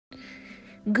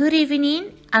Good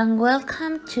evening and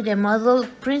welcome to the module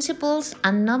Principles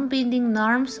and Non-Binding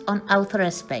Norms on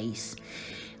Outer Space.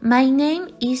 My name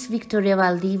is Victoria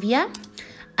Valdivia.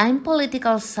 I'm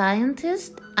political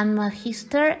scientist and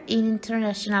Magister in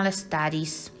International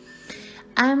Studies.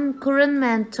 I'm current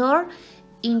mentor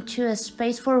into a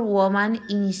Space for Women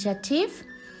initiative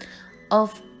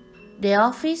of the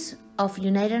Office of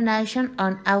United Nations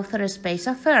on Outer Space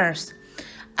Affairs,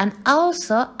 and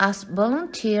also as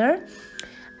volunteer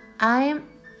I am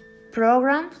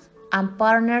Program and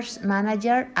Partners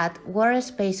Manager at World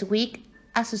Space Week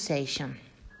Association.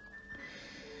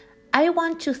 I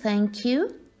want to thank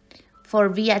you for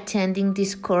attending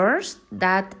this course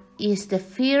that is the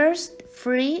first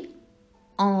free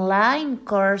online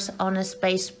course on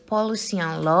space policy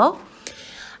and law.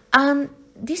 And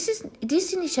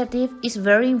this initiative is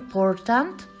very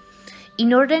important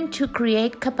in order to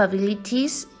create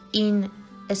capabilities in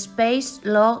space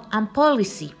law and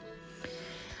policy.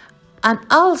 And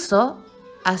also,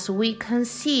 as we can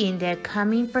see in the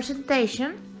coming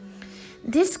presentation,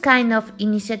 this kind of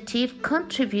initiative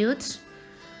contributes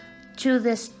to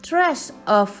the stress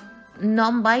of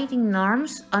non-binding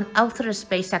norms on outer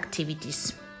space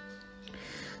activities.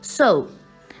 So,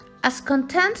 as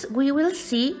contents, we will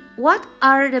see what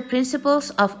are the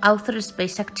principles of outer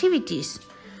space activities,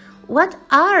 what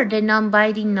are the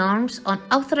non-binding norms on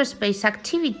outer space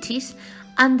activities,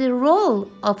 and the role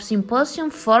of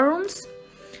symposium forums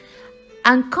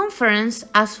and conference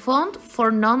as fund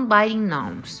for non-binding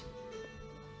norms.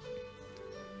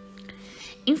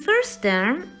 In first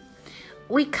term,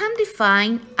 we can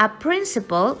define a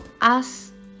principle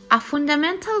as a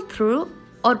fundamental truth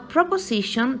or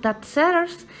proposition that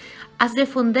serves as the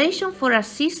foundation for a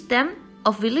system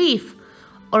of belief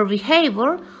or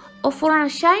behavior or for a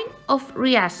chain of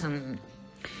reasoning.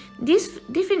 This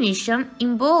definition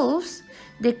involves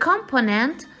the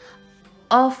component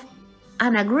of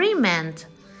an agreement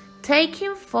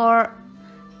taken for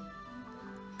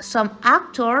some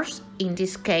actors, in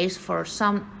this case for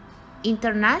some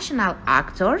international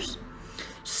actors,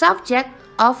 subject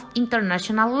of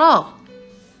international law.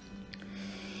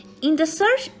 In the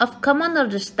search of common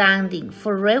understanding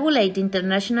for regulate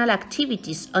international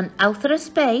activities on outer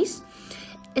space,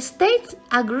 states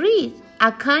agreed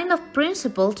a kind of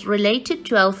principles related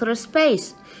to outer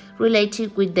space,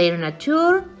 related with their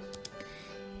nature,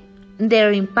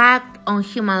 their impact on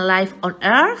human life on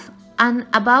Earth, and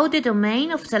about the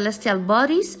domain of celestial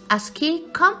bodies as key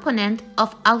component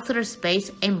of outer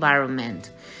space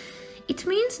environment. It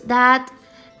means that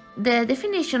the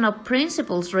definition of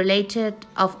principles related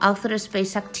of outer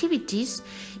space activities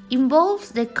involves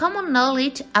the common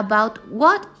knowledge about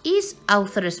what is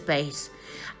outer space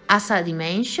as a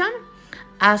dimension,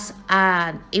 as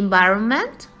an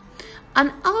environment, and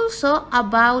also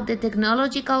about the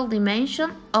technological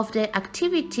dimension of the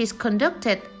activities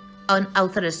conducted on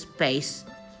outer space.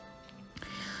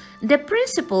 The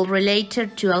principles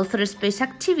related to outer space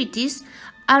activities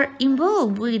are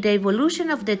involved with the evolution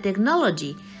of the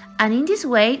technology, and in this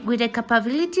way with the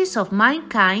capabilities of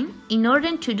mankind in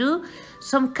order to do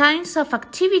some kinds of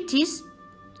activities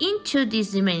into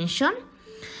this dimension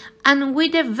and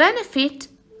with the benefit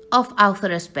of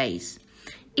outer space.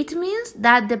 It means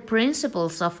that the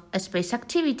principles of space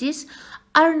activities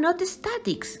are not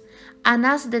static, and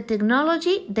as the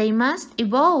technology, they must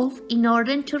evolve in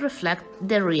order to reflect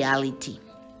the reality.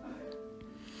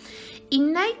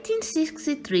 In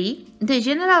 1963, the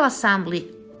General Assembly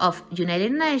of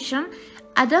United Nations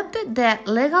adopted the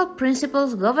legal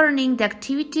principles governing the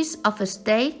activities of a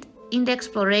state in the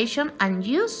exploration and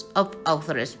use of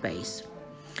outer space.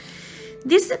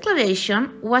 This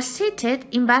declaration was seated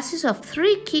in basis of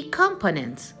three key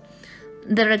components: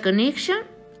 the recognition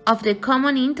of the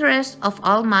common interest of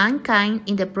all mankind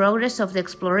in the progress of the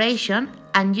exploration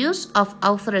and use of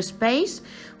outer space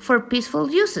for peaceful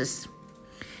uses,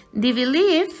 the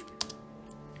belief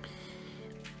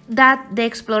that the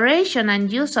exploration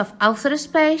and use of outer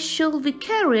space should be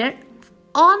carried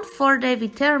on for the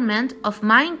betterment of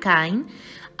mankind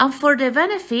and for the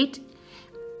benefit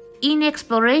in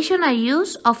exploration and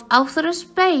use of outer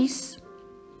space,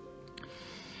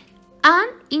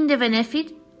 and in the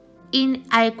benefit in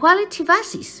a equality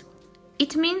basis.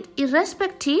 It means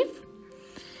irrespective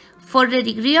for the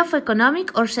degree of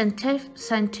economic or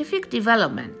scientific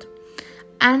development,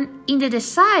 and in the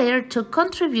desire to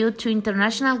contribute to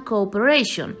international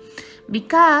cooperation,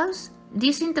 because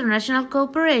this international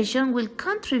cooperation will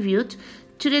contribute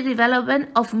to the development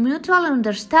of mutual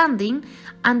understanding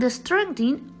and the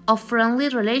strengthening of friendly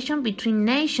relations between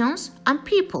nations and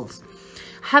peoples,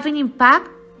 having impact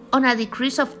on a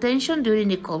decrease of tension during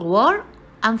the Cold War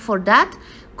and for that,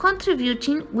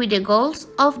 contributing with the goals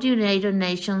of the United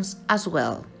Nations as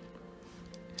well.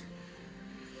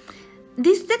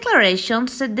 This declaration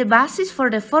set the basis for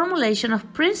the formulation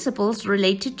of principles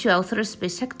related to outer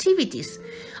space activities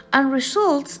and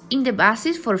results in the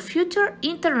basis for future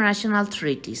international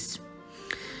treaties.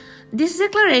 This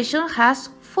declaration has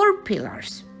 4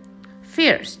 pillars.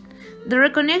 First, the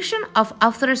recognition of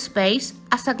outer space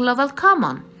as a global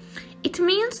common. It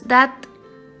means that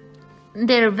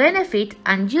their benefit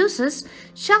and uses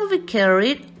shall be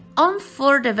carried on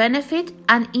for the benefit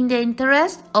and in the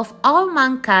interest of all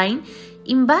mankind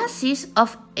in basis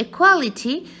of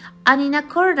equality and in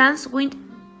accordance with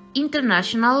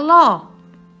international law.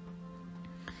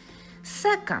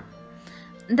 Second,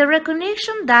 the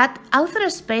recognition that outer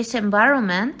space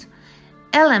environment,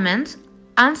 elements,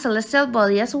 and celestial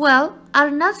body as well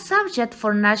are not subject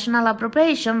for national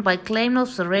appropriation by claim of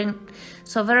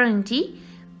sovereignty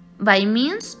by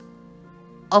means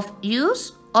of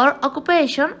use or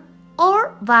occupation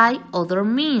or by other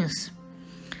means.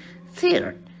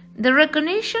 Third, the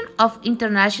recognition of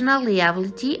international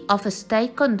liability of a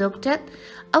state-conducted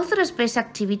outer space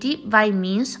activity by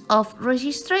means of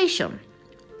registration.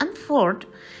 And fourth,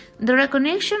 the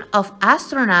recognition of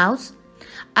astronauts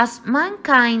as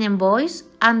mankind envoys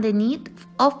and the need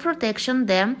of protection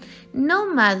them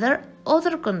no matter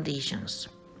other conditions.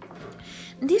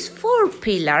 These 4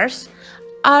 pillars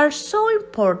are so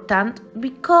important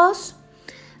because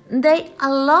they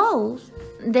allow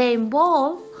the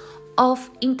involvement of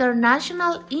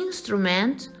international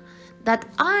instruments that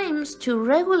aims to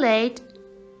regulate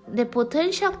the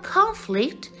potential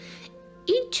conflict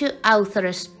into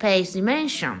outer space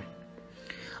dimension,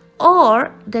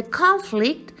 or the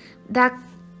conflict that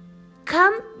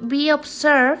can be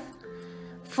observed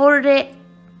for the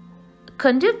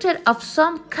conductor of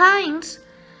some kinds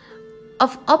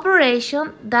of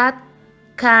operation that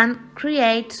can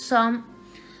create some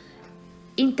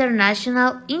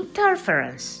international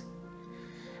interference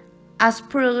as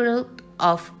product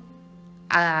of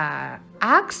an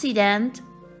accident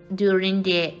during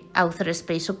the outer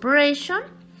space operation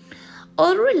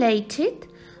or related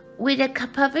with the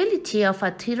capability of a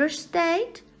third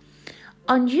state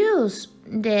on use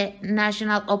the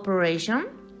national operation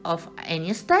of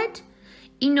any state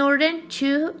in order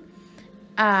to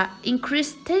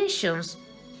increase tensions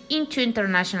into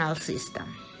international system.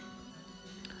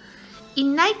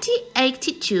 In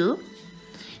 1982,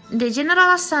 the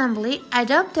General Assembly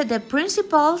adopted the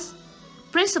principles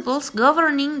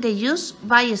governing the use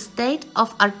by a state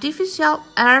of artificial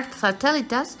Earth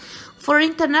satellites for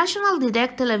international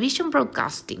direct television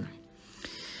broadcasting.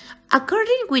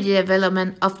 According with the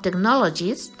development of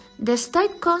technologies, the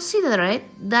state considered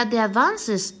that the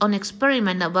advances on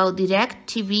experiment about direct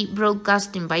TV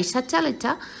broadcasting by satellite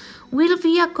will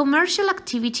be a commercial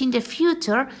activity in the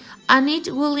future, and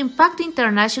it will impact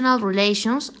international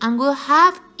relations and will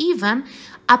have even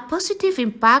a positive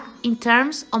impact in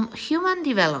terms of human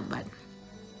development.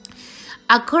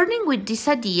 According with this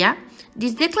idea,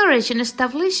 this declaration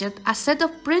established a set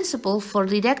of principles for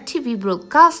direct TV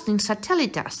broadcasting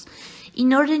satellites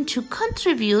in order to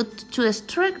contribute to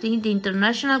strengthening the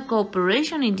international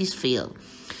cooperation in this field,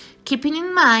 keeping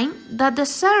in mind that the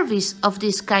service of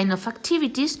this kind of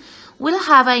activities will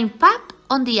have an impact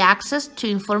on the access to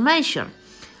information,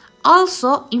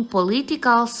 also in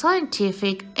political,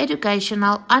 scientific,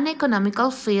 educational, and economical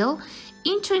field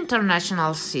into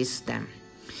international system.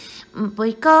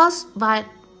 Because by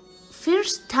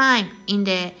first time in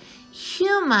the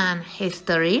human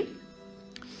history,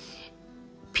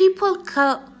 people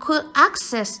could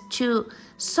access to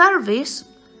service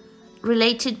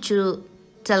related to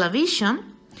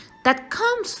television that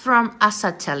comes from a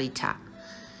satellite,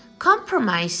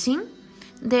 compromising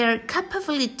their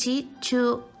capability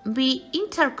to be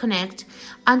interconnected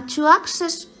and to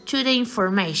access to the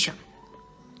information.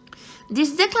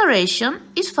 This declaration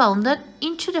is founded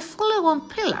into the following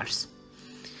pillars: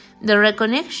 the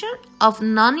recognition of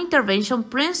non-intervention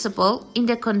principle in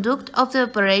the conduct of the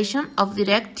operation of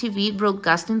direct TV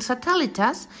broadcasting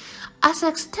satellites as an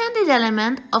extended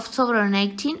element of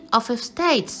sovereignty of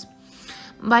states.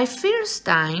 By first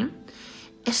time,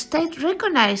 a state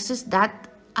recognizes that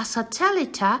a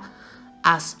satellite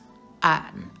as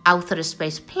an outer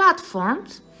space platform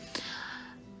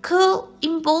could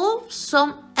involve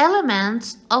some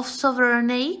elements of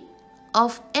sovereignty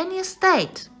of any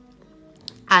state.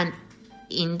 And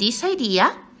in this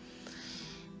idea,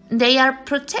 they are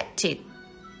protected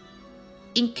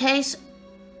in case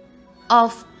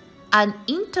of an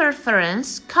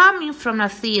interference coming from a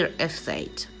third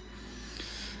state.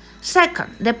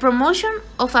 Second, the promotion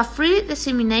of a free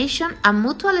dissemination and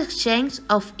mutual exchange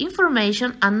of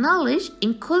information and knowledge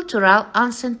in cultural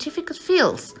and scientific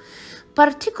fields,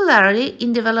 particularly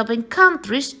in developing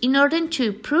countries, in order to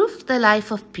improve the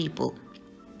life of people.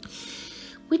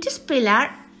 With this pillar,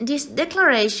 this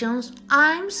declaration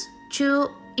aims to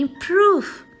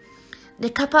improve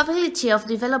the capability of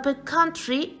developing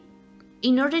country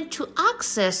in order to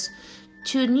access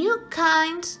to new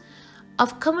kinds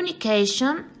of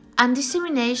communication and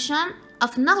dissemination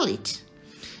of knowledge.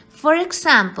 For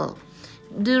example,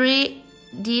 during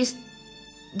this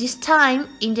time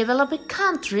in developing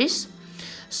countries,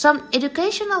 some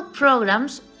educational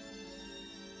programs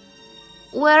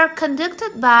were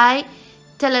conducted by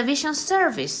television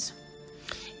service.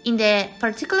 In the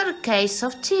particular case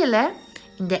of Chile,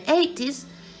 in the 80s,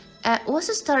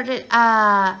 was started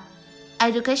an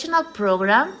educational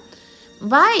program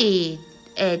by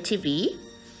TV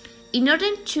in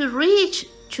order to reach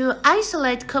to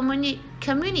isolate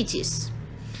communities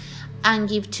and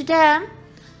give to them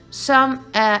some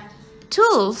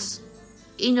tools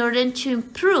in order to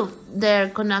improve their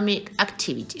economic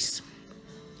activities.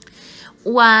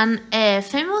 One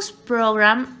famous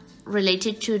program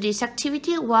related to this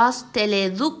activity was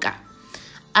Teleeduca,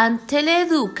 and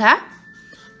Teleeduca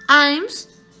aims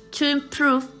to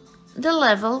improve the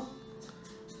level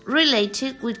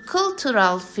related with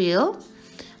cultural field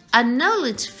and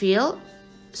knowledge field,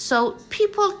 so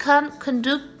people can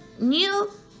conduct new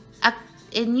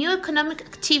economic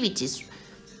activities.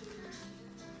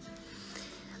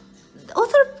 The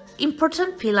other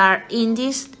important pillar in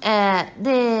this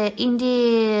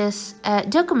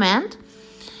document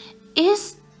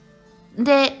is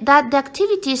that the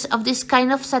activities of this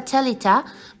kind of satellite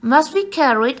must be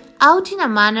carried out in a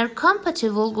manner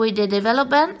compatible with the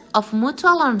development of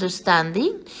mutual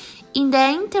understanding in the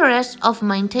interest of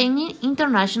maintaining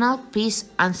international peace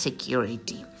and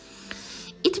security.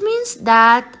 It means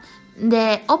that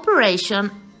the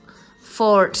operation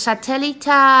for satellite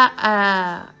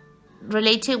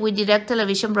related with direct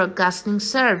television broadcasting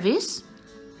service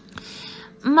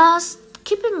must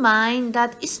keep in mind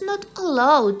that it's not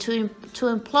allowed to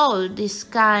employ this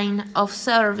kind of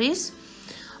service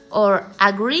or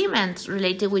agreements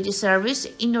related with the service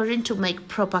in order to make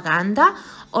propaganda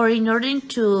or in order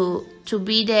to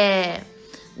be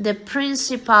the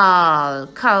principal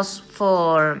cause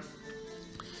for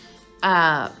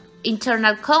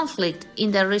internal conflict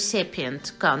in the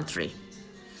recipient country.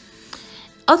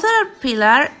 Other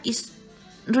pillar is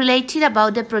related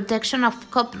about the protection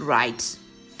of copyrights.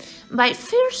 By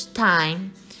first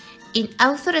time in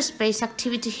outer space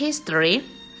activity history,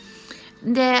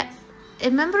 the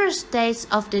member states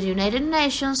of the United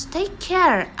Nations take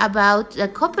care about the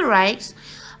copyrights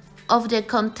of the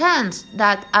contents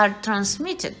that are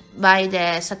transmitted by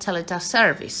the satellite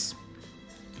service.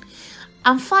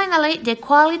 And finally, the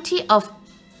quality of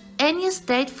any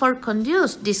state for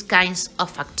conduct these kinds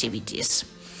of activities.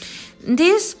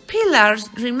 This pillar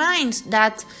reminds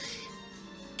that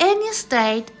any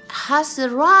state has the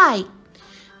right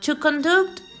to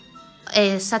conduct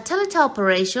a satellite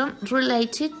operation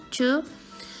related to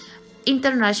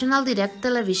international direct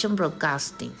television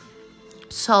broadcasting.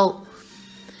 So,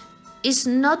 it's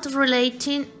not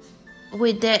relating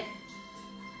with the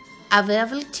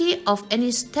availability of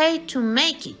any state to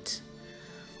make it.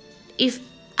 If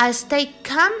a state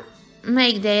can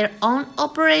make their own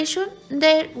operation,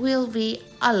 they will be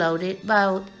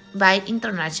allowed by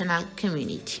international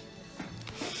community.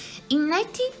 In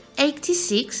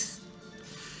 1986,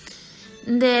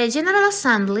 the General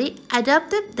Assembly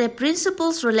adopted the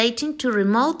principles relating to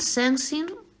remote sensing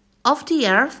of the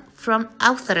Earth from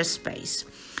outer space.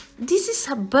 This is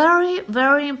a very,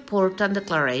 very important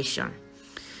declaration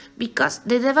because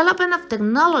the development of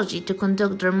technology to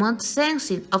conduct remote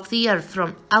sensing of the Earth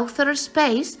from outer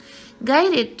space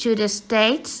guided to the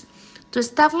states to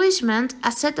establishment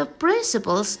a set of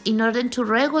principles in order to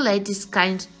regulate this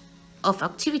kind of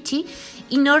activity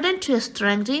in order to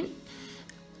strengthen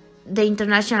the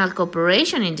international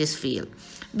cooperation in this field,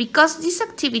 because this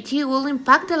activity will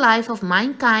impact the life of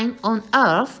mankind on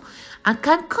Earth and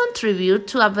can contribute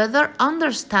to a better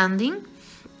understanding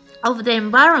of the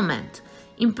environment,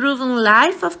 improving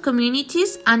life of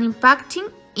communities and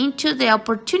impacting into the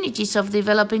opportunities of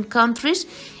developing countries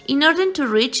in order to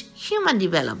reach human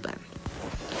development.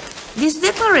 This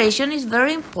declaration is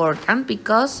very important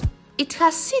because it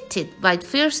has cited by the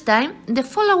first time the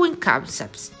following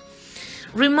concepts.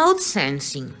 Remote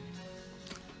sensing.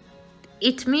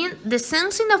 It means the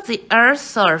sensing of the Earth's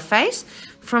surface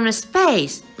from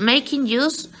space, making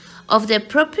use of the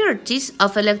properties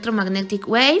of electromagnetic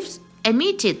waves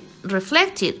emitted,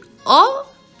 reflected, or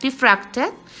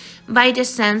diffracted by the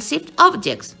sensitive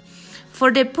objects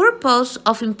for the purpose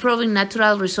of improving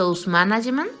natural resource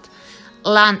management,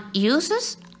 land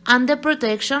uses, and the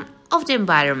protection of the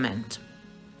environment.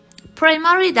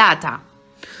 Primary data.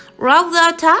 Raw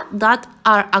data that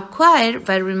are acquired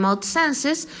by remote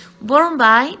sensors borne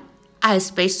by a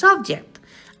space object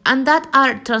and that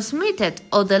are transmitted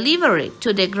or delivered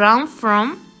to the ground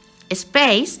from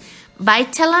space by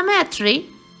telemetry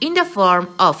in the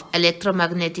form of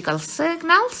electromagnetic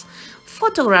signals,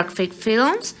 photographic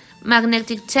films,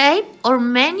 magnetic tape, or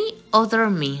many other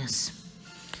means.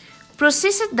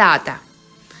 Processed data.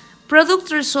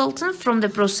 Product resulting from the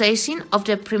processing of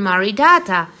the primary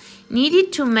data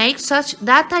needed to make such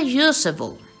data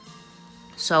usable.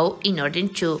 So, in order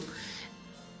to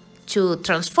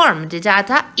transform the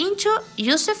data into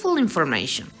useful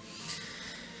information.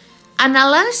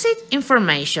 Analyzed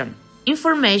information.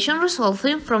 Information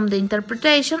resulting from the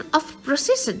interpretation of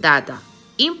processed data,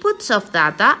 inputs of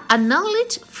data, and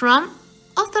knowledge from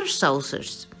other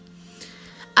sources.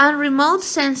 And remote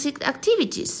sensing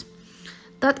activities,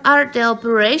 that are the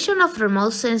operation of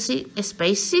remote sensing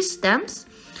space systems,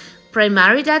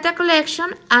 primary data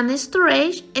collection and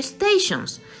storage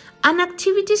stations, and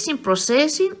activities in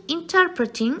processing,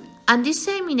 interpreting, and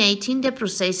disseminating the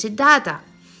processed data.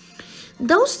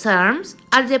 Those terms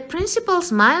are the principal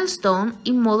milestones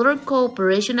in modern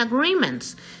cooperation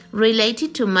agreements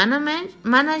related to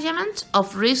management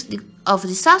of risk of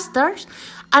disasters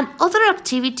and other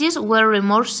activities where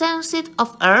remote sensing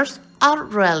of Earth are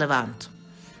relevant.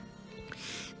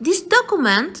 This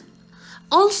document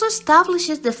also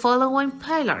establishes the following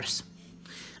pillars.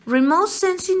 Remote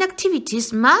sensing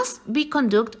activities must be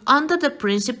conducted under the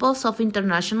principles of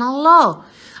international law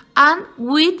and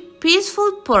with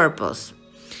peaceful purpose.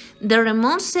 The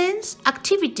remote sense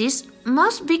activities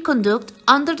must be conducted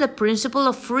under the principle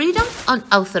of freedom on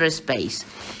outer space.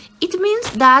 It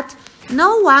means that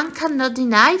no one cannot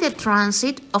deny the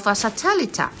transit of a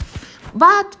satellite,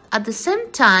 but at the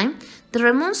same time, the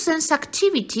remote sense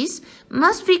activities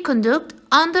must be conducted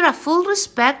under a full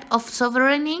respect of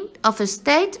sovereignty of a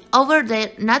state over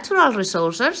their natural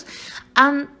resources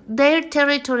and their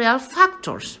territorial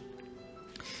factors.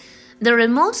 The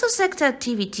remote sense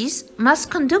activities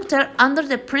must conduct under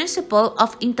the principle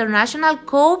of international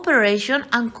cooperation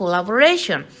and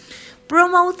collaboration,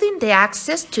 promoting the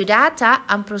access to data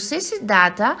and processed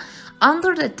data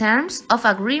under the terms of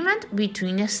agreement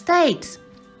between states.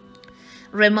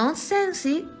 Remote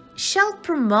sensing shall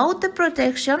promote the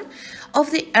protection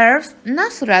of the Earth's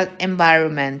natural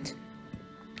environment.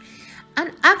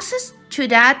 And access to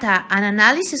data and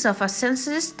analysis of a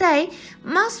sensed state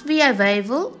must be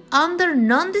available under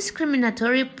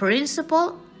non-discriminatory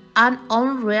principle and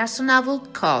unreasonable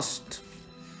cost.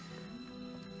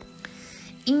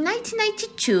 In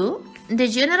 1992, the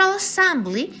General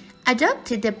Assembly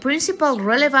adopted the principle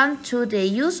relevant to the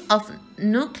use of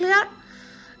nuclear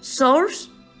source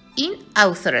in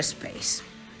outer space.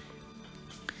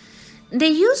 The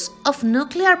use of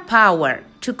nuclear power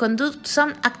to conduct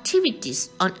some activities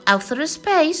on outer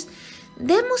space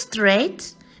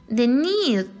demonstrates the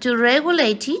need to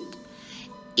regulate it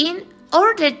in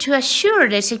order to assure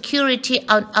the security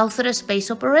on outer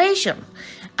space operation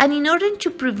and in order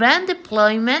to prevent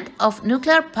deployment of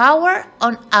nuclear power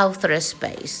on outer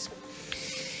space.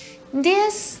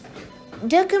 This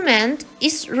document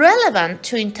is relevant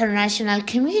to international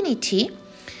community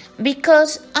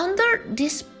because under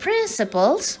these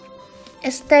principles,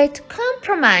 states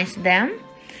compromise them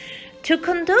to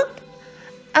conduct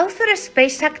outer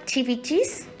space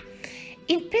activities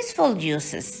in peaceful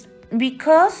uses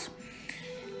because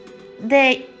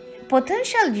the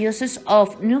potential uses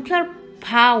of nuclear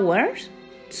power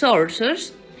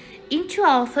sources into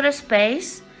outer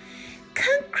space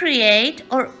can create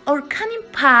or can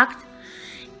impact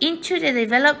into the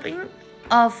developing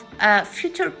of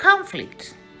future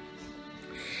conflicts.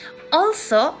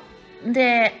 Also,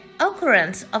 the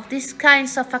occurrence of these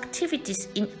kinds of activities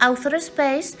in outer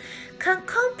space can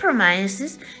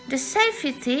compromise the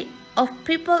safety of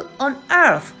people on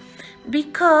Earth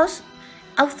because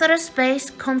outer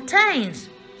space contains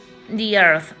the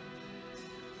Earth.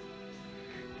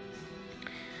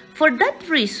 For that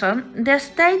reason, the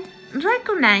state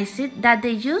recognized that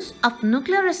the use of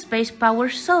nuclear space power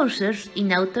sources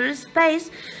in outer space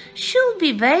should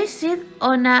be based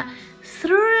on a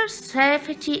thorough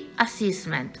safety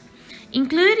assessment,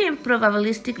 including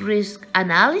probabilistic risk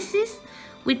analysis,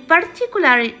 with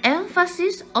particular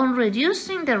emphasis on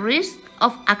reducing the risk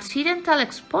of accidental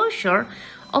exposure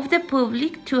of the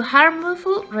public to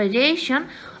harmful radiation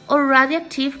or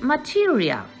radioactive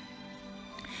material.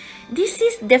 This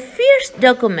is the first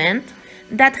document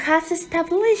that has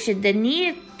established the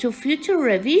need to future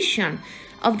revision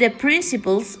of the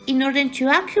principles in order to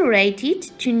accurate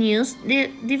it to new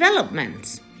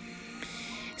developments.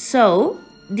 So,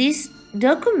 this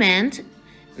document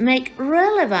make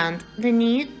relevant the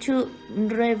need to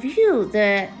review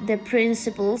the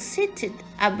principles cited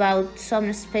about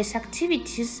some space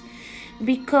activities,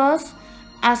 because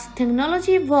as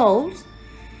technology evolves,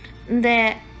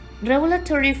 the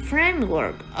regulatory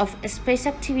framework of space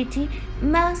activity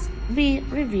must be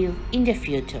reviewed in the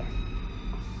future.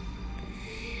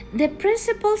 The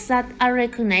principles that are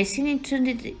recognized in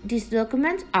this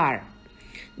document are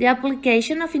the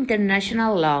application of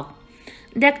international law.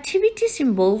 The activities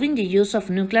involving the use of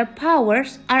nuclear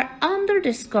powers are under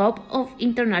the scope of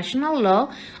international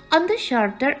law and the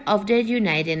Charter of the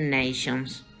United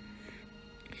Nations.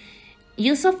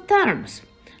 Use of terms.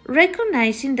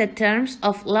 Recognizing the terms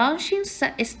of launching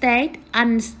state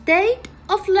and state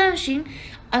of launching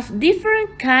as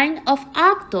different kinds of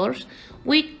actors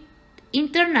with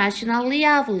international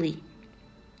liability.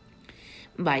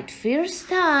 By the first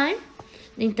time,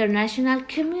 the international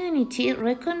community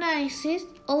recognizes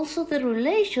also the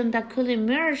relation that could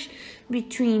emerge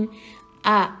between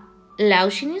a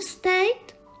launching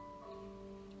state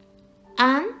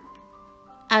and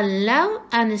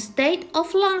a state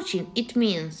of launching. It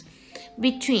means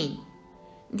between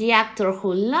the actor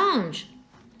who launched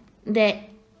the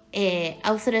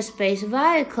outer space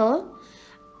vehicle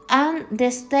and the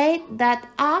state that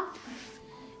acts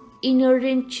in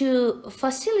order to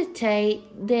facilitate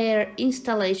their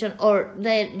installation or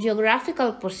their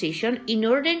geographical position in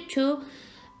order to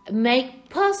make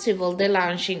possible the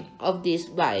launching of this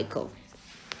vehicle.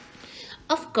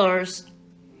 Of course,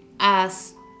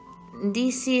 as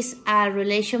this is a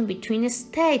relation between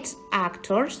states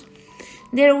actors,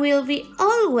 there will be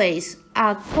always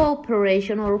a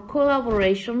cooperation or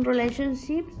collaboration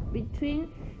relationships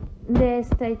between the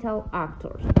statal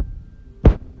actors.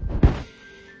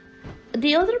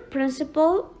 The other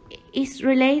principle is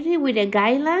related with the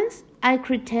guidelines and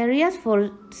criteria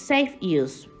for safe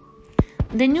use.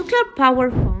 The nuclear power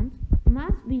plant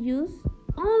must be used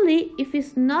only if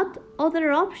it's not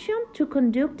other option to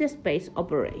conduct the space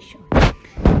operation. If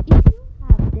you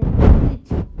have the ability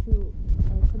to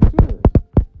conduct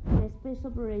the space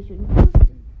operation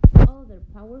using other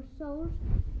power source,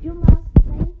 you must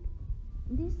take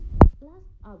this last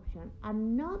option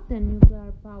and not the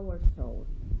nuclear power source.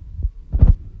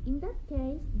 In that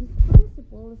case, this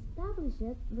principle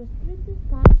establishes restricted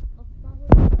kinds of power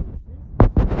sources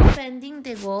depending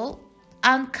the goal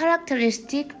and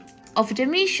characteristic of the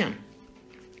mission.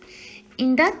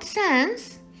 In that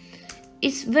sense,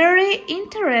 it's very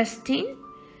interesting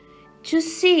to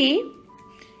see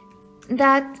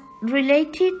that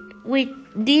related with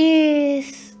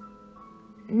this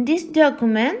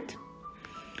document,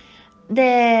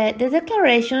 the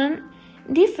declaration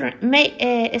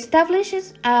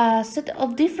establishes a set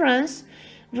of difference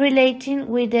relating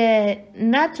with the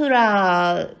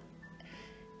natural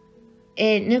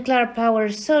nuclear power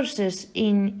sources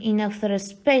in outer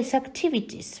space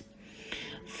activities.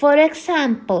 For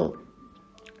example,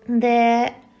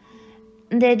 the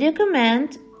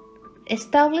document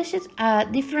establishes a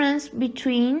difference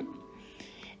between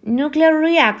nuclear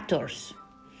reactors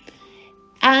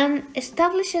and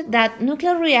establishes that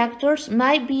nuclear reactors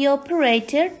might be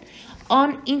operated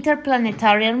on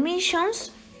interplanetary missions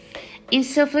in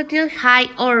sufficiently high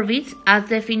orbits as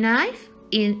defined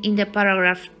in the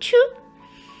paragraph 2,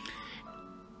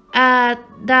 and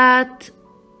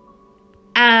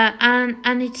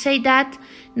it says that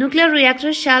nuclear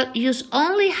reactors shall use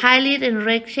only highly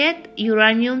enriched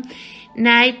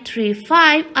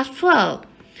uranium-235 as fuel.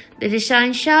 The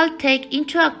design shall take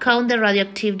into account the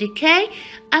radioactive decay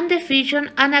and the fission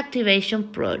and activation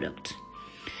product.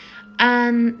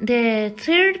 And the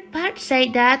third part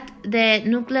says that the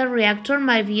nuclear reactor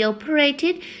might be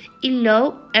operated in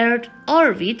low Earth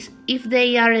orbits if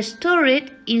they are stored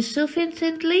in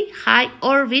sufficiently high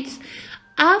orbits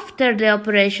after the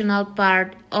operational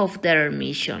part of their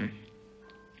mission.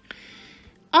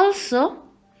 Also,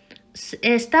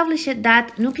 established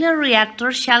that nuclear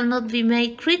reactors shall not be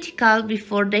made critical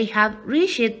before they have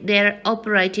reached their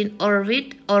operating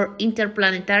orbit or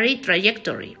interplanetary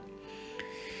trajectory.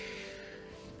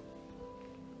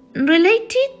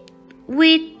 Related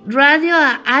with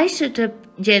radioisotope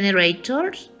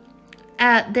generators,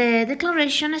 the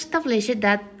declaration established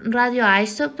that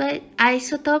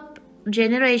radioisotope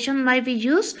generation might be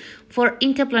used for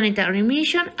interplanetary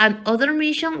mission and other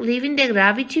missions leaving the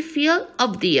gravity field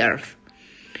of the Earth.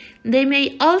 They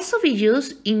may also be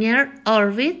used in Earth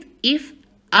orbit if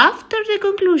after the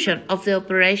conclusion of the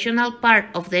operational part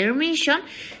of their mission,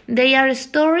 they are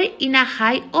stored in a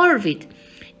high orbit.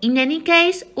 In any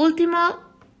case, ultimate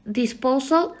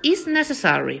disposal is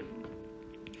necessary.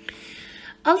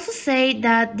 Also say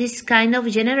that this kind of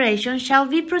generation shall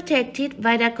be protected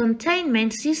by a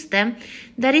containment system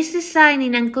that is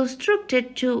designed and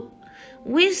constructed to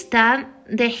withstand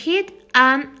the heat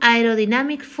and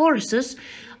aerodynamic forces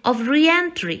of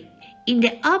re-entry in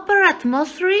the upper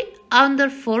atmosphere under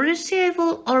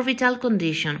foreseeable orbital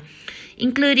conditions,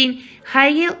 including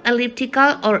high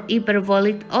elliptical or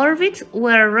hyperbolic orbits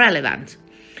where relevant.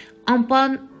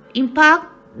 Upon impact,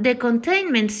 the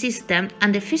containment system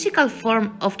and the physical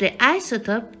form of the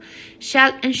isotope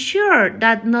shall ensure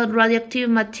that no radioactive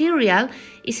material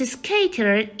is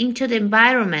scattered into the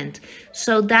environment,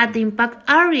 so that the impact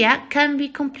area can be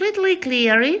completely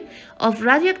cleared of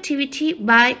radioactivity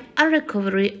by a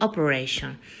recovery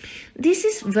operation. This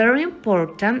is very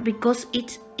important because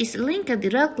it is linked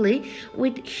directly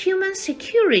with human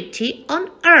security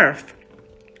on Earth,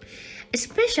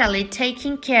 especially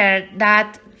taking care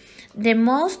that the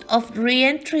most of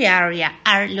re-entry area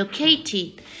are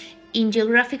located in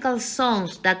geographical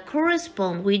zones that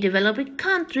correspond with developing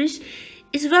countries.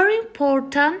 It's very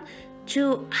important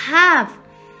to have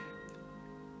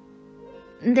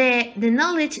the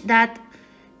knowledge that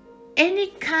any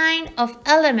kind of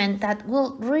element that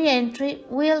will re-entry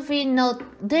will be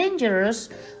not dangerous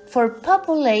for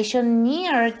population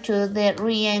near to the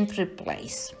re-entry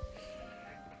place.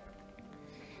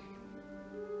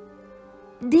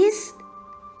 This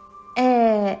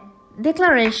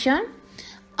declaration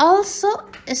also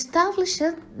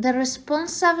establishes the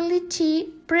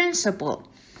responsibility principle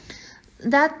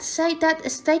that say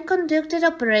that state-conducted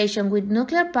operations with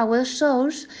nuclear power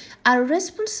source are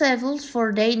responsible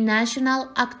for their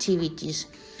national activities.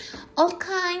 All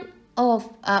kinds of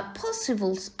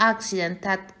possible accidents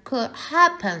that could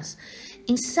happen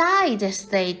inside the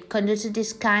state conducting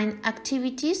this kind of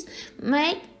activities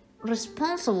make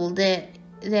responsible the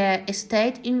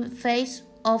state in face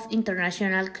of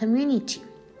international community.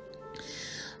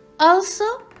 Also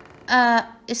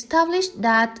established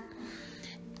that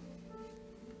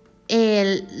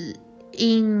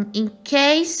in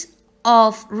case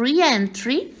of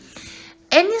re-entry,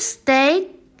 any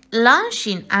state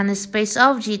launching a space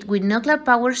object with nuclear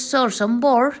power source on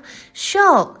board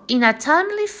shall in a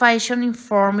timely fashion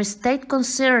inform state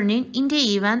concerning in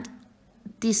the event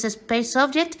this space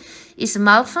object is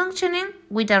malfunctioning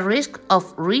with a risk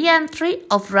of re-entry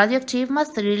of radioactive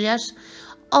materials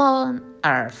on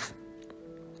Earth.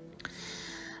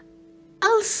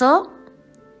 Also,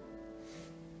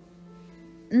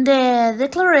 the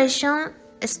declaration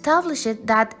established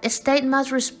that a state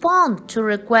must respond to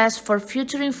requests for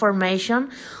future information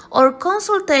or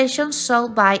consultation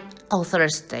sought by other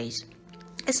states,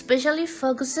 especially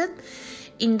focused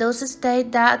in those states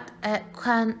that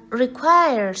can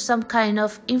require some kind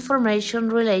of information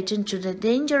related to the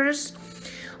dangers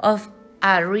of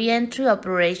a re-entry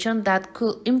operation that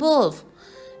could involve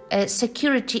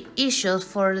security issues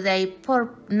for their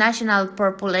national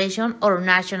population or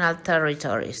national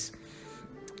territories.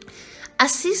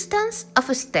 Assistance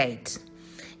of states.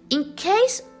 In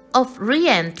case of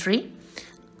re-entry,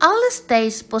 all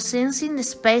states possessing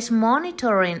space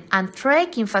monitoring and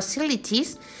tracking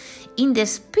facilities in the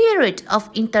spirit of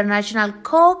international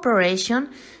cooperation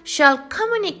shall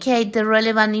communicate the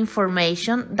relevant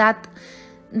information that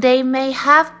they may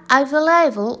have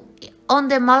available on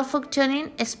the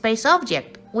malfunctioning space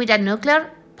object with a nuclear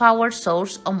power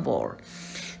source on board.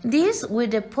 This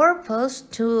with the purpose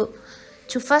to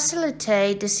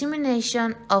facilitate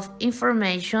dissemination of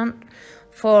information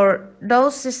for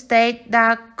those states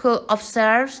that could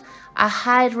observe a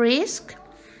high risk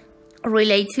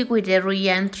related with the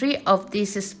re-entry of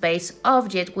this space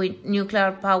object with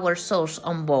nuclear power source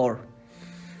on board.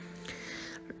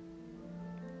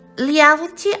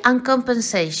 Liability and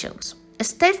compensations. A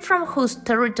state from whose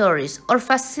territories or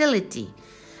facility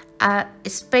a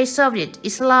space object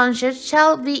is launched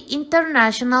shall be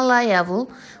internationally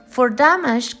liable for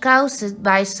damage caused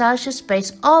by such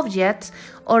space objects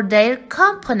or their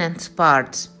component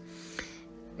parts.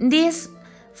 This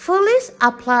fully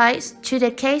applies to the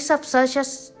case of such a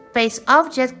space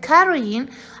object carrying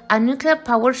a nuclear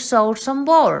power source on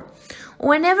board.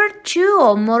 Whenever two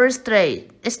or more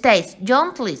states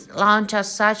jointly launch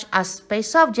such a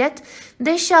space object,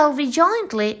 they shall be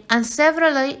jointly and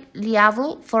severally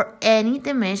liable for any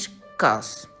damage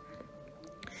caused.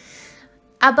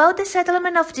 About the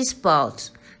settlement of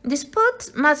disputes.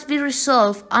 Disputes must be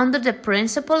resolved under the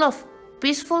principle of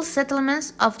peaceful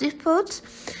settlements of disputes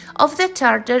of the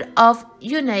Charter of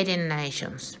United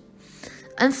Nations.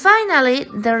 And finally,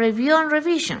 the review and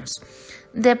revisions.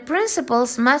 The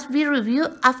principles must be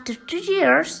reviewed after 2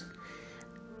 years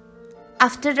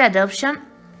after the adoption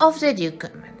of the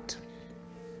document.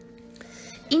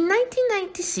 In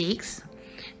 1996,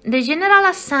 the General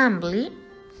Assembly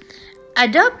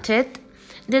adopted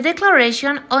the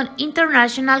Declaration on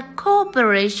International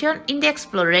Cooperation in the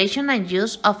Exploration and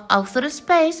Use of Outer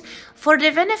Space for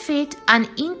the benefit and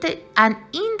in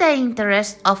the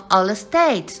interest of all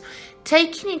states,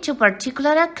 taking into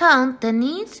particular account the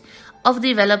needs of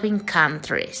developing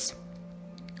countries.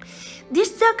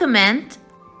 This document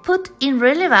put in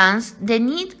relevance the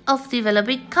need of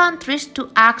developing countries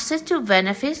to access to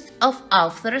benefits of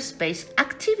outer space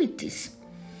activities.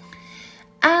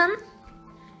 And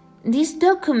this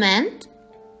document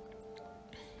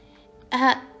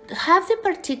have the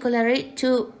particularity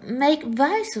to make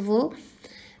visible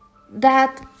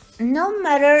that no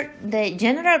matter the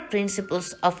general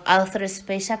principles of outer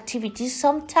space activities,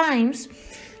 sometimes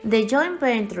the joint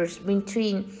ventures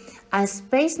between a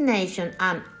space nation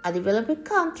and a developing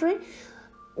country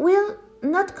will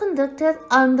not conducted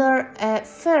under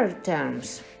fair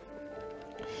terms.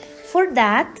 For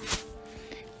that,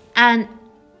 and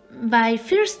by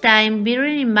first time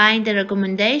bearing in mind the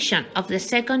recommendation of the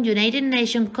Second United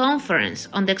Nations Conference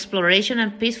on the Exploration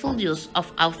and Peaceful Use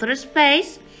of Outer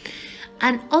Space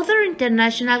and other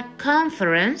international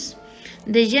conferences,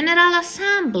 the General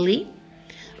Assembly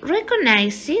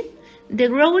recognized the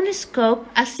growing scope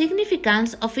and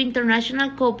significance of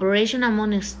international cooperation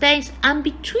among states and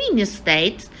between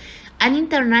states and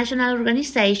international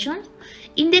organizations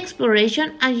in the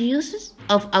exploration and uses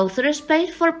of outer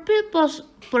space for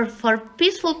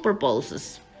peaceful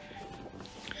purposes.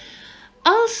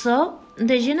 Also,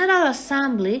 the General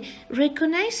Assembly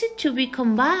recognized to be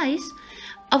convinced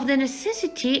of the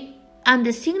necessity and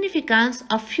the significance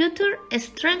of future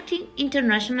strengthening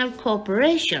international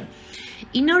cooperation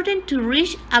in order to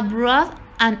reach a broad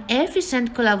and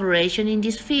efficient collaboration in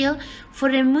this field for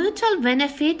the mutual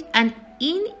benefit and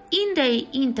in the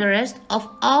interest of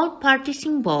all parties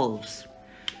involved.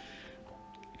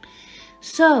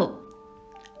 So,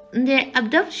 the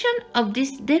adoption of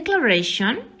this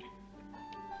declaration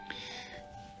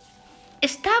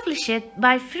established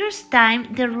by first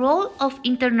time the role of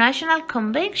international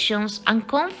conventions and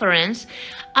conferences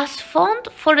as fund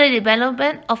for the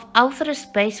development of outer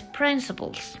space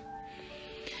principles.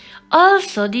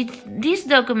 Also, this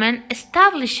document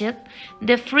established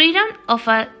the freedom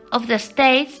of the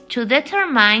states to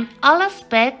determine all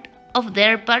aspects of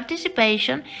their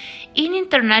participation in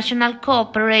international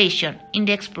cooperation in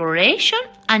the exploration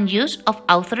and use of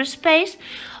outer space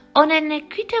on an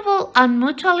equitable and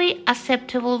mutually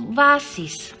acceptable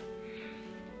basis.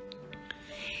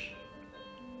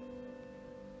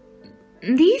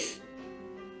 This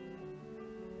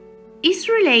is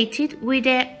related with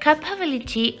the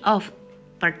capability of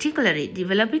particularly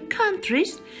developing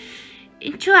countries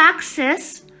to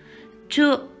access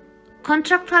to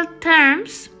contractual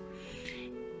terms.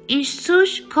 In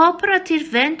such cooperative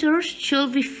ventures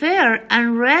should be fair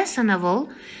and reasonable,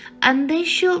 and they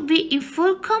should be in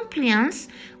full compliance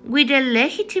with the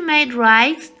legitimate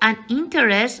rights and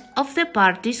interests of the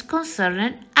parties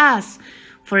concerned, as,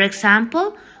 for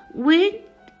example, with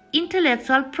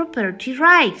intellectual property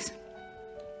rights.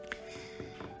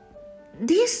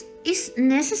 This is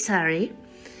necessary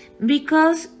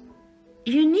because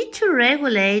you need to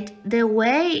regulate the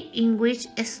way in which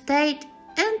a state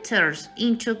enters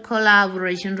into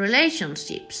collaboration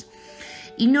relationships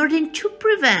in order to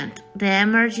prevent the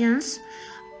emergence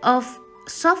of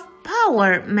soft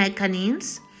power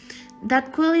mechanisms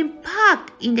that could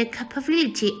impact in the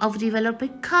capability of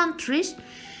developing countries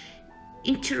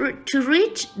to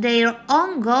reach their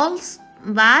own goals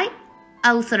by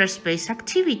outer space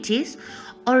activities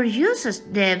or uses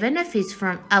the benefits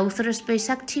from outer space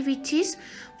activities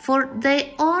for their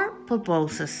own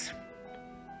purposes.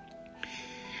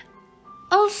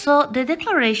 Also, the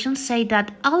declaration says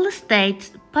that all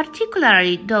states,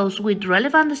 particularly those with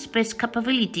relevant space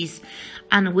capabilities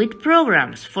and with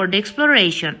programs for the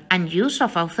exploration and use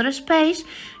of outer space,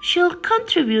 should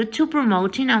contribute to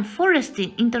promoting and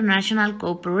fostering international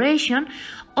cooperation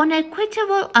on an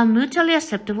equitable and mutually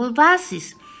acceptable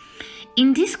basis.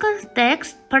 In this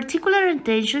context, particular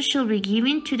attention should be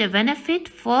given to the benefit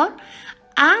for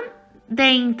and the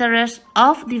interest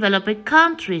of developing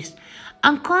countries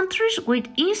and countries with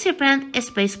incipient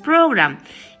space program,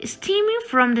 stemming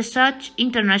from the such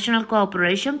international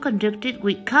cooperation conducted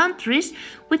with countries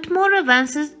with more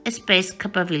advanced space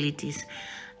capabilities.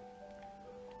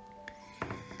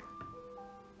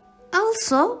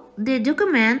 Also, the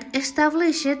document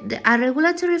established a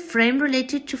regulatory frame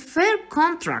related to fair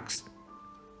contracts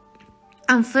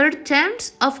and fair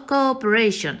terms of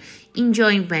cooperation in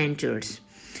joint ventures.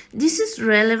 This is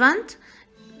relevant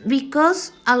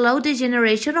because allow the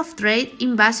generation of trade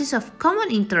in basis of common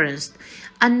interest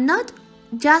and not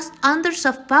just under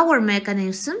soft power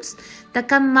mechanisms that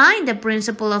can mine the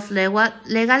principle of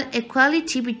legal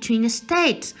equality between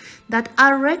states that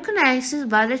are recognized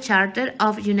by the Charter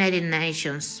of United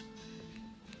Nations.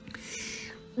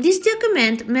 This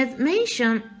document made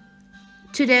mention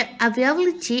to the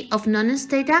availability of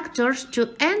non-state actors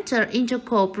to enter into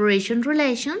cooperation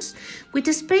relations with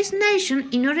the space nation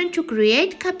in order to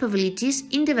create capabilities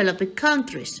in developing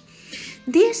countries.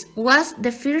 This was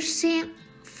the first thing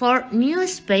for new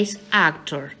space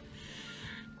actor.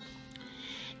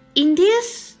 In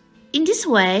this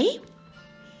way,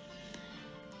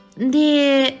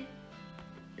 the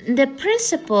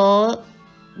principle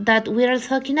that we are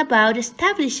talking about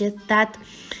establishes that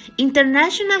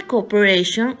international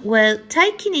cooperation, while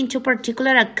taking into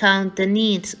particular account the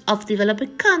needs of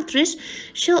developing countries,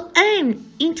 should aim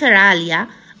inter alia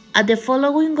at the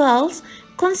following goals,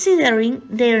 considering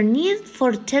their need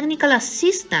for technical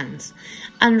assistance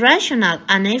and rational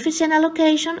and efficient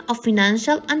allocation of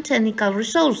financial and technical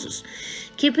resources,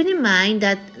 keeping in mind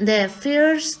that the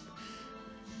first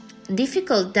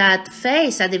difficulty that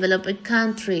face a developing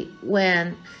country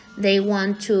when they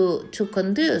want to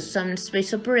conduct some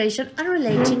space operation are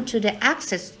relating to the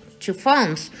access to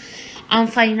funds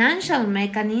and financial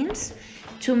mechanisms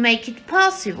to make it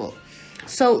possible.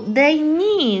 So they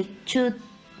need to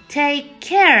take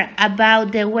care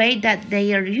about the way that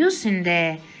they are using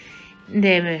the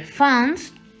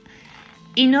funds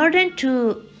in order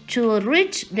to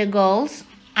reach the goals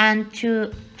and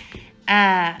to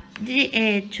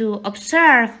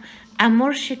observe a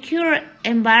more secure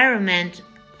environment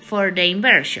for the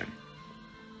inversion.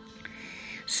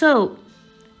 So,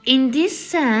 in this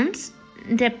sense,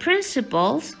 the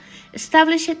principles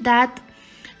establish that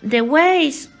the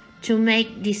ways to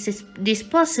make this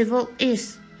possible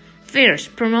is,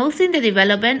 first, promoting the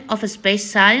development of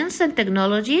space science and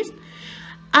technologies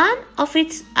and of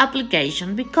its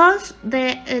application, because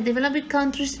the developing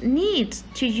countries need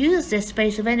to use the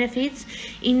space benefits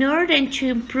in order to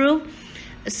improve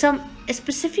some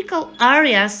specific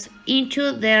areas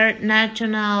into their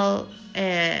national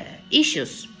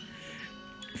issues.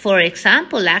 For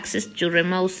example, access to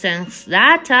remote sense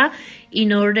data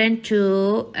in order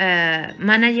to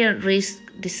manage risk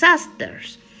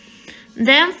disasters.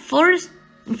 Then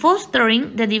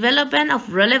fostering the development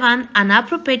of relevant and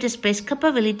appropriate space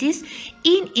capabilities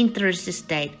in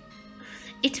interstate.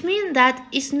 It means that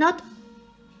it's not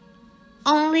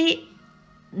only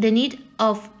the need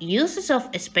of uses of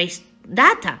space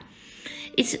data.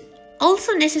 It's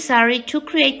also necessary to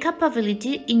create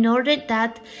capability in order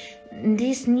that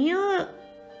this new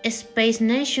space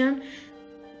nation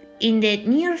in the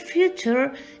near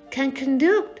future can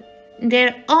conduct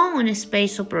their own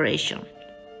space operation.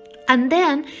 And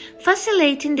then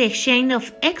facilitating the exchange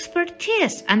of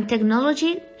expertise and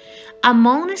technology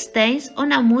among states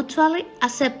on a mutually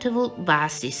acceptable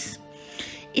basis.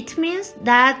 It means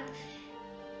that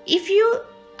if you,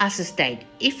 as a state,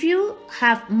 if you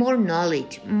have more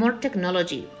knowledge, more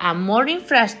technology, and more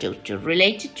infrastructure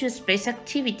related to space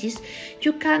activities,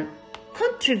 you can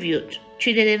contribute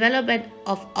to the development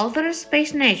of other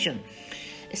space nations,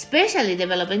 especially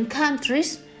developing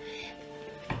countries,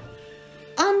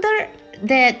 under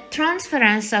the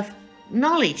transference of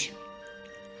knowledge,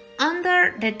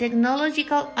 under the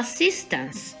technological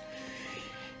assistance,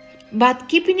 but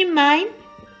keeping in mind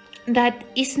that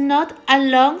it's not a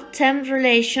long-term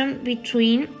relation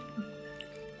between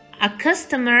a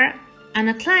customer and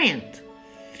a client.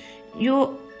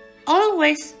 You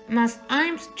always must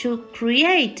aim to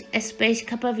create space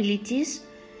capabilities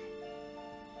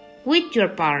with your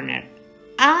partner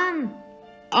and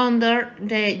under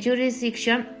the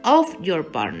jurisdiction of your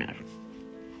partner.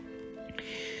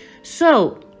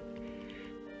 So,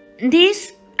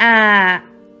 this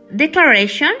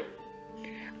declaration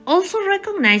also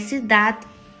recognizes that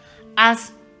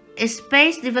as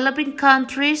space developing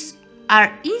countries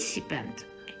are incipient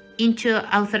into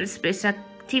outer space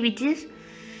activities,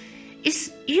 it's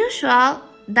usual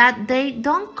that they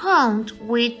don't count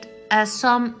with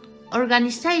some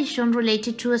organization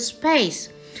related to space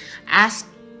as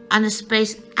a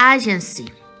space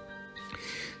agency.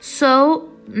 So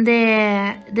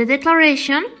the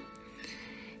declaration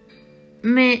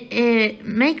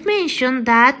make mention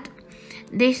that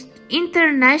this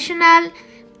international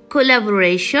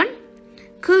collaboration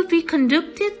could be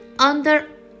conducted under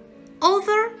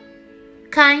other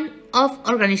kind of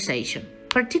organization.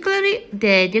 Particularly,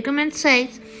 the document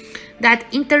says that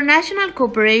international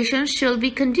cooperation should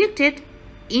be conducted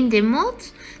in the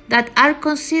modes that are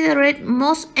considered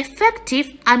most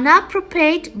effective and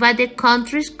appropriate by the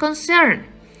countries concerned.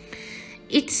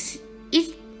 It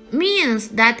means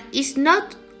that it's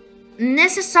not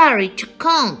necessary to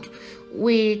count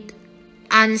with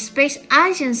a space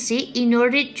agency in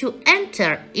order to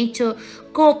enter into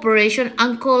cooperation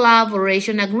and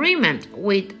collaboration agreement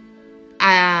with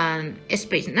a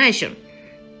space nation,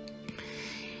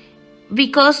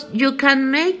 because you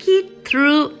can make it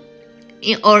through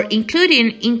or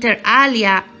including inter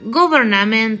alia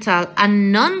governmental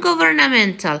and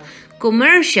non-governmental,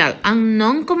 commercial and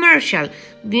non-commercial,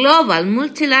 global,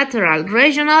 multilateral,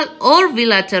 regional or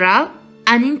bilateral,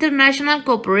 and international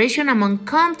cooperation among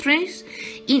countries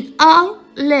in all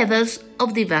levels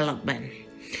of development.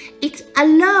 It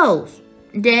allows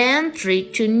the entry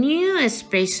to new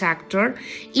space sector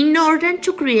in order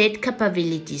to create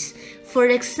capabilities. For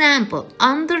example,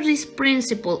 under this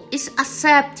principle, it's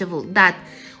acceptable that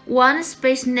one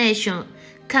space nation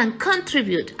can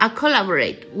contribute and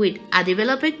collaborate with a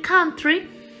developing country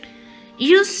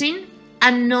using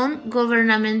a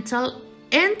non-governmental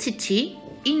entity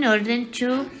in order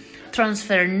to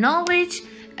transfer knowledge,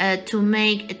 to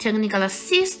make technical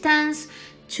assistance,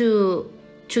 to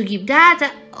give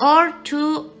data, or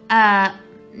to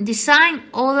design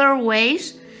other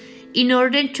ways in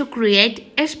order to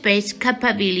create space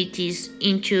capabilities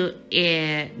into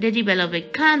the developing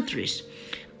countries.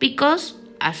 Because,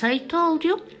 as I told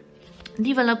you,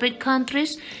 developing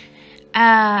countries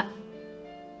not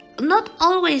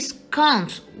always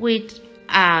count with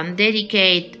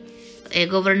dedicated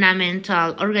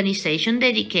governmental organization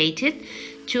dedicated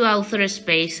to outer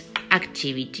space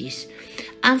activities.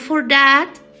 And for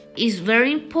that, it's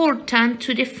very important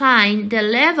to define the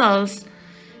levels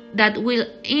that will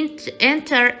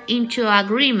enter into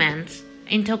agreements,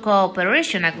 into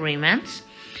cooperation agreements,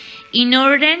 in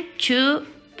order to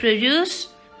produce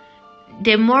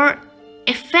the more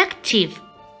effective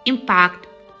impact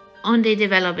on the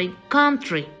developing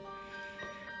country.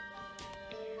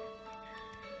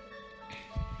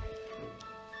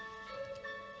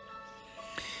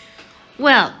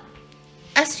 Well,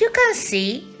 as you can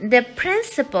see, the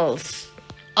principles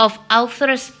of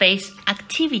outer space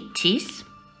activities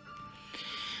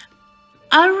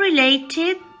are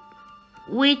related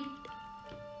with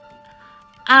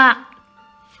a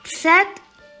set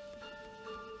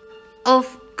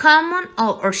of common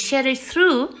or shared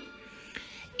through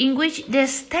in which the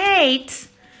states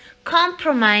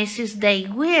compromises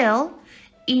their will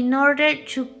in order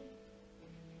to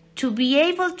be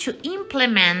able to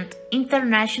implement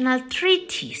international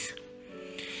treaties,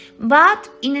 but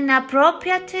in an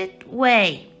appropriate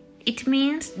way. It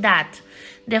means that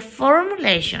the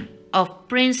formulation of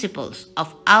principles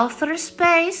of outer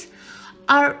space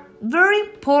are very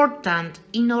important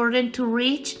in order to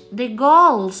reach the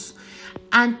goals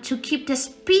and to keep the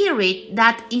spirit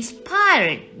that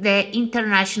inspired the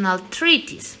international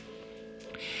treaties.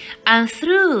 And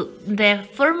through the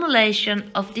formulation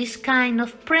of this kind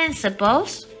of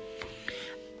principles,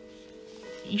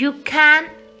 you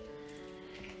can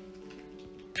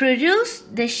produce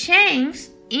the change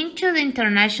into the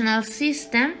international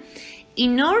system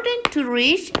in order to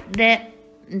reach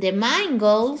the main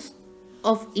goals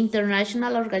of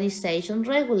international organizations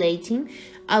regulating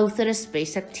outer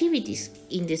space activities.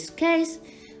 In this case,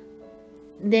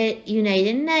 the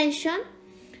United Nations,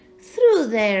 through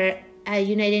their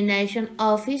United Nations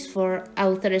Office for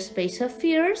Outer Space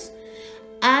Affairs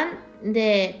and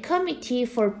the Committee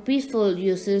for Peaceful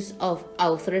Uses of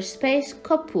Outer Space,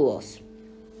 COPUOS.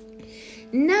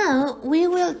 Now we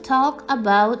will talk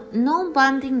about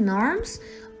non-binding norms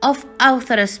of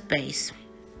outer space.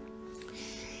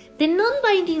 The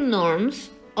non-binding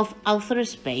norms of outer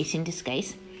space, in this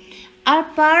case, are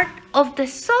part of the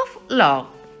soft law.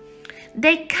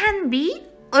 They can be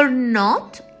or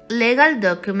not legal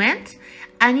documents,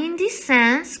 and in this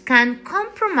sense can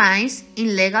compromise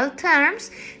in legal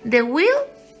terms the will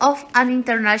of an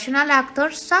international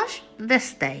actor such as the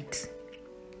states.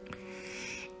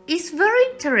 It's very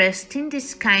interesting,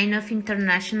 this kind of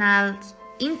international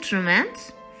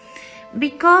instruments,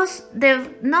 because the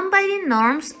non-binding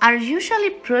norms are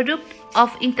usually product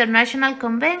of international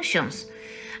conventions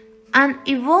and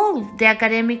evolve the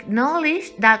academic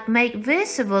knowledge that make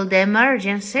visible the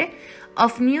emergence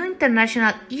of new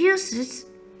international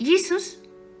issues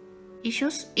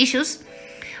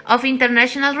of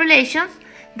international relations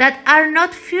that are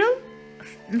not fully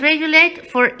regulated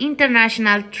for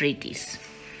international treaties.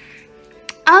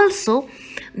 Also,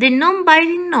 the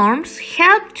non-binding norms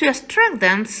help to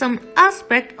strengthen some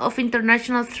aspect of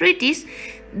international treaties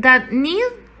that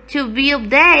need to be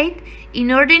updated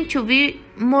in order to be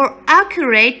more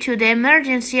accurate to the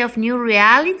emergency of new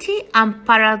reality and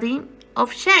paradigm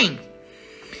of change.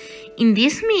 In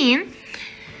this means,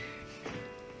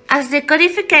 as the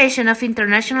codification of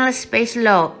international space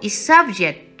law is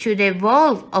subject to the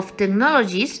evolution of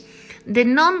technologies, the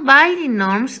non-binding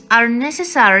norms are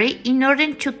necessary in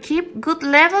order to keep good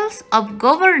levels of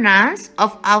governance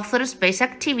of outer space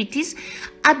activities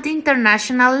at the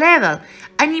international level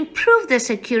and improve the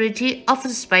security of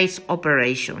space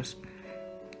operations.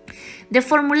 The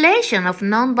formulation of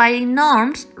non-binding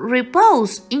norms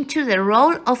reposes into the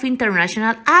role of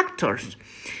international actors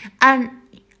and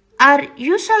are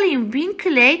usually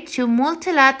vinculated to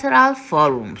multilateral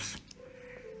forums.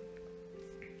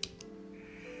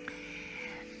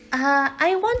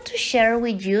 I want to share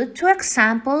with you two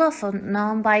examples of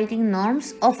non-binding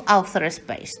norms of outer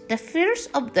space. The first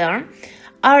of them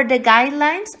are the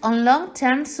guidelines on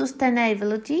long-term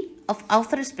sustainability of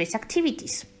outer space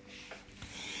activities.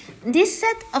 This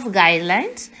set of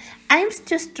guidelines aims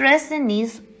to stress the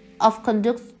need of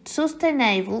conduct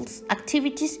sustainable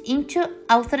activities into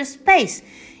outer space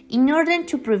in order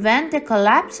to prevent the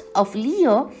collapse of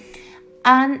LEO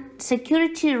and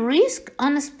security risk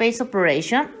on space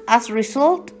operation as a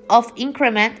result of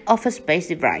increment of a space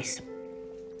device.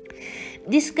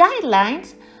 These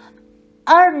guidelines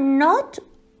are not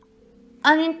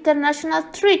an international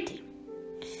treaty,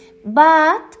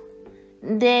 but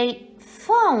they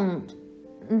found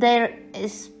their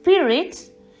spirits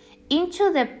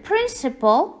into the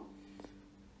principle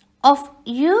of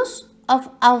use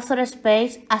of outer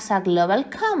space as a global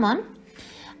common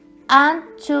and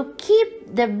to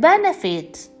keep the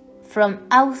benefits from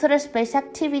outer space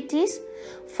activities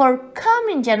for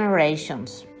coming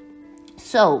generations.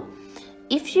 So,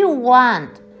 if you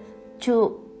want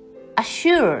to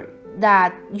assure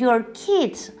that your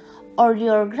kids or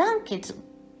your grandkids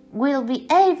will be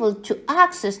able to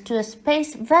access to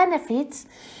space benefits,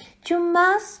 you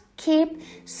must keep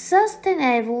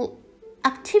sustainable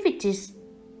activities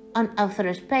on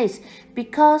outer space,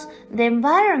 because the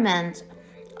environment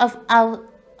of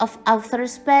outer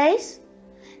space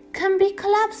can be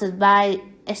collapsed by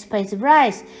a space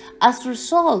rise as a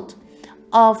result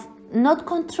of not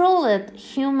controlled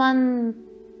human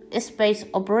space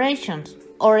operations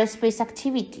or space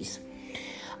activities.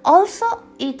 Also,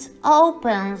 it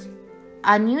opens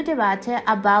a new debate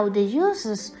about the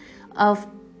uses of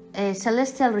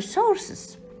celestial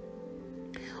resources.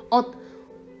 Or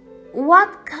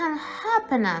what can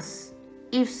happen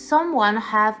if someone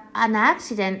have an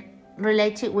accident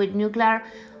related with nuclear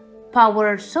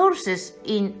power sources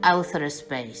in outer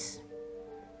space?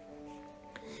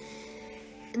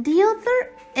 The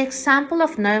other example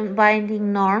of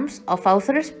non-binding norms of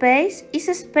outer space is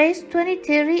a Space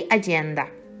 2030 Agenda.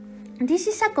 This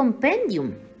is a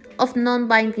compendium of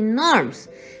non-binding norms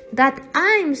that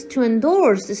aims to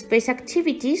endorse the space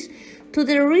activities to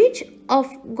the reach of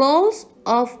goals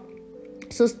of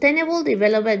Sustainable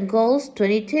Development Goals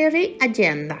 2030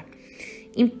 Agenda,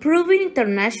 improving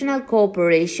international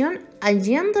cooperation and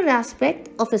gender aspect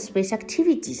of space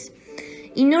activities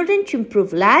in order to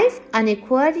improve life and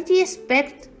equality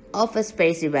aspect of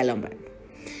space development.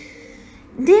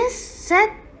 This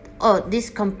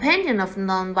compendium of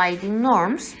non-binding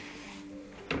norms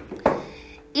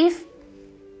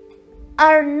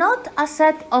are not a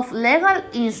set of legal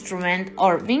instruments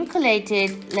or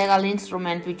vinculated legal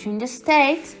instruments between the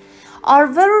states, are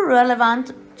very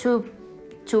relevant to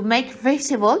make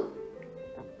visible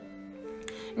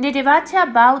the debate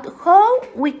about how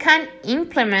we can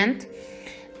implement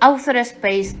outer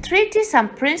space treaties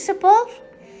and principles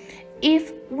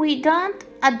if we don't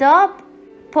adopt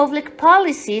public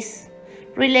policies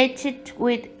related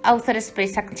with outer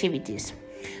space activities.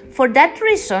 For that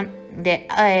reason, the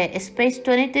Space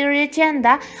 2030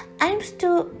 Agenda aims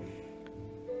to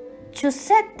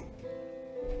set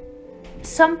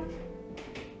some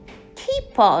key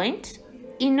points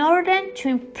in order to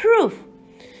improve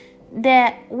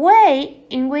the way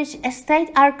in which states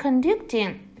are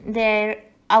conducting their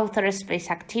outer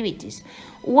space activities.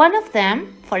 One of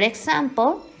them, for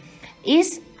example,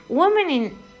 is women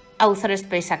in outer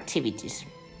space activities.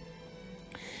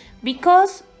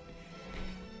 Because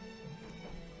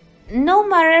no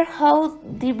matter how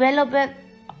developed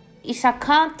is a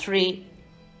country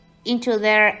into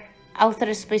their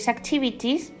outer space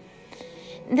activities,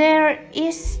 there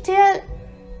is still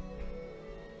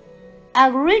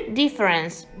a great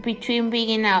difference between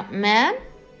being a man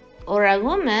or a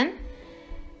woman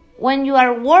when you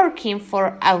are working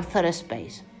for outer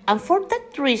space. And for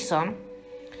that reason,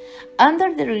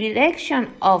 under the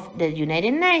direction of the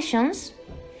United Nations,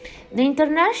 the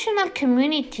international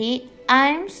community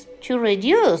aims to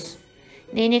reduce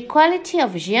the inequality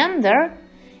of gender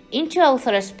into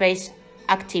outer space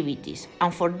activities.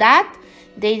 And for that,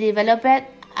 they developed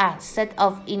a set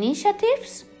of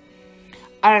initiatives,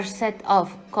 a set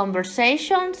of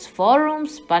conversations,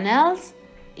 forums, panels,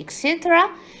 etc.,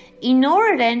 in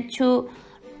order to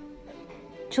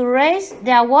raise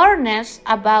the awareness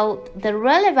about the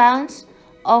relevance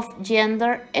of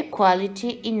gender equality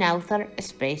in outer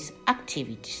space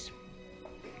activities.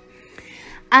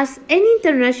 As any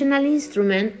international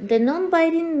instrument, the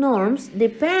non-binding norms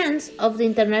depends on the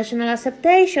international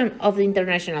acceptation of the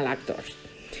international actors.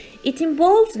 It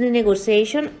involves the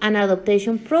negotiation and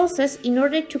adaptation process in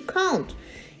order to count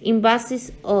in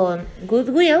basis on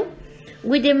goodwill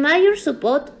with the major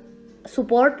support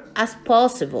as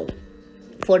possible.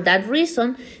 For that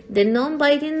reason, the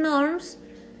non-binding norms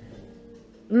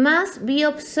must be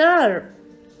observed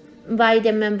by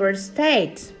the member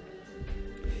states.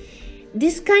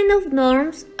 These kind of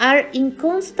norms are in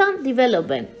constant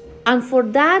development, and for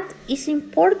that it's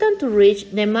important to reach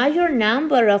the major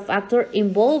number of actors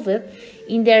involved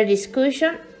in their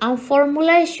discussion and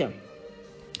formulation.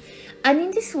 And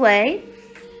in this way,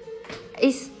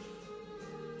 it's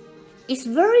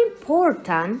very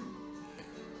important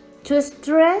to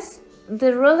stress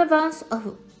the relevance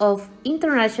of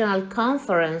international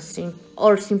conferences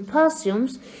or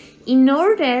symposiums in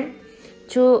order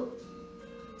to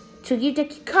give the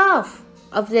kickoff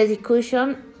of the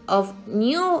discussion of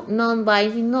new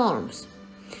non-binding norms,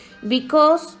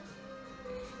 because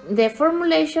the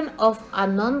formulation of a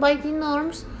non-binding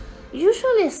norms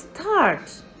usually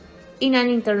starts in an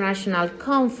international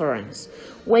conference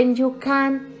when you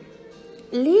can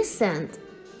listen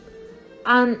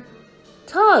and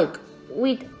talk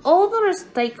with other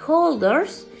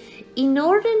stakeholders in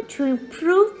order to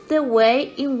improve the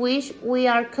way in which we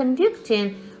are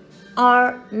conducting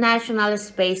our national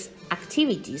space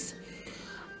activities.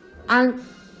 And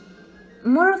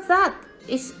more of that,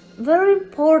 is very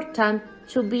important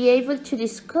to be able to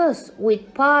discuss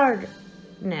with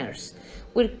partners,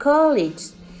 with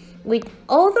colleagues, with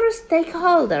other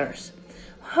stakeholders,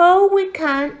 how we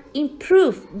can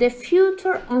improve the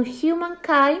future of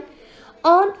humankind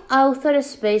on outer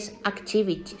space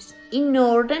activities in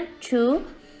order to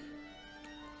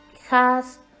have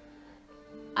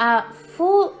a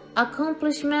full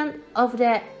accomplishment of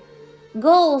the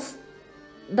goals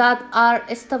that are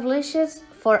established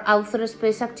for outer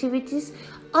space activities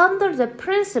under the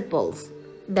principles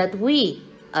that we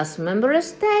as member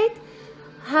state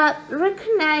have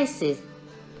recognized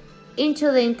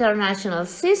into the international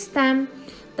system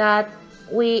that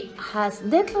we has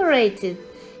declared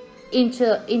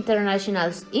into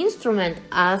international instrument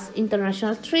as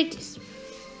international treaties.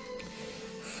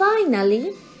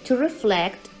 Finally, to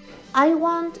reflect, I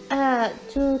want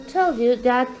to tell you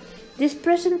that this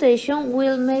presentation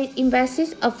will make in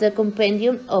basis of the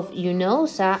compendium of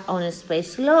UNOSA on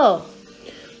space law.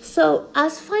 So,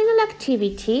 as final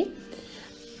activity,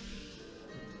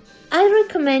 I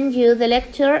recommend you the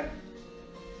lecture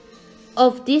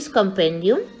of this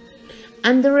compendium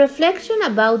and the reflection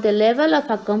about the level of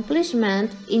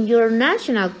accomplishment in your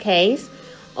national case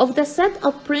of the set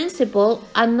of principles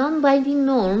and non-binding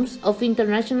norms of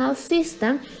international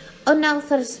system on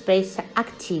outer space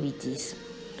activities.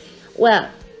 Well,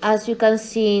 as you can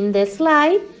see in the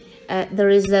slide, there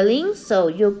is a link so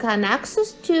you can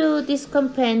access to this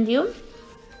compendium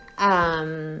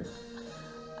and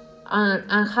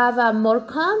have a more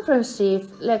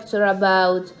comprehensive lecture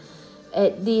about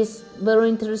this very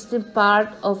interesting part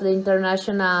of the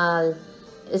international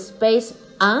space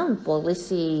and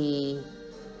policy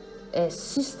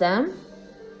system.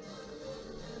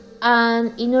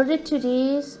 And in order to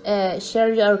this,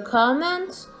 share your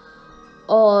comments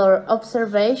or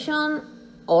observation,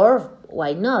 or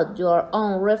why not your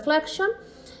own reflection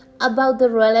about the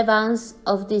relevance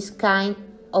of this kind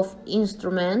of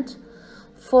instrument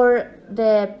for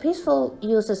the peaceful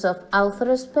uses of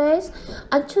outer space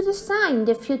and to design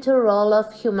the future role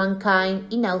of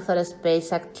humankind in outer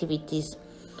space activities.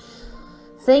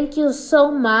 Thank you so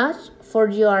much for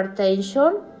your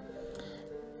attention,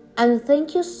 and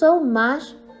thank you so much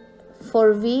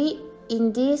for being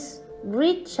in this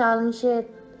great challenge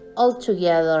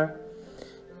altogether,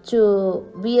 to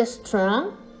be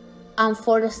strong and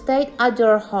for the stay at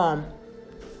your home.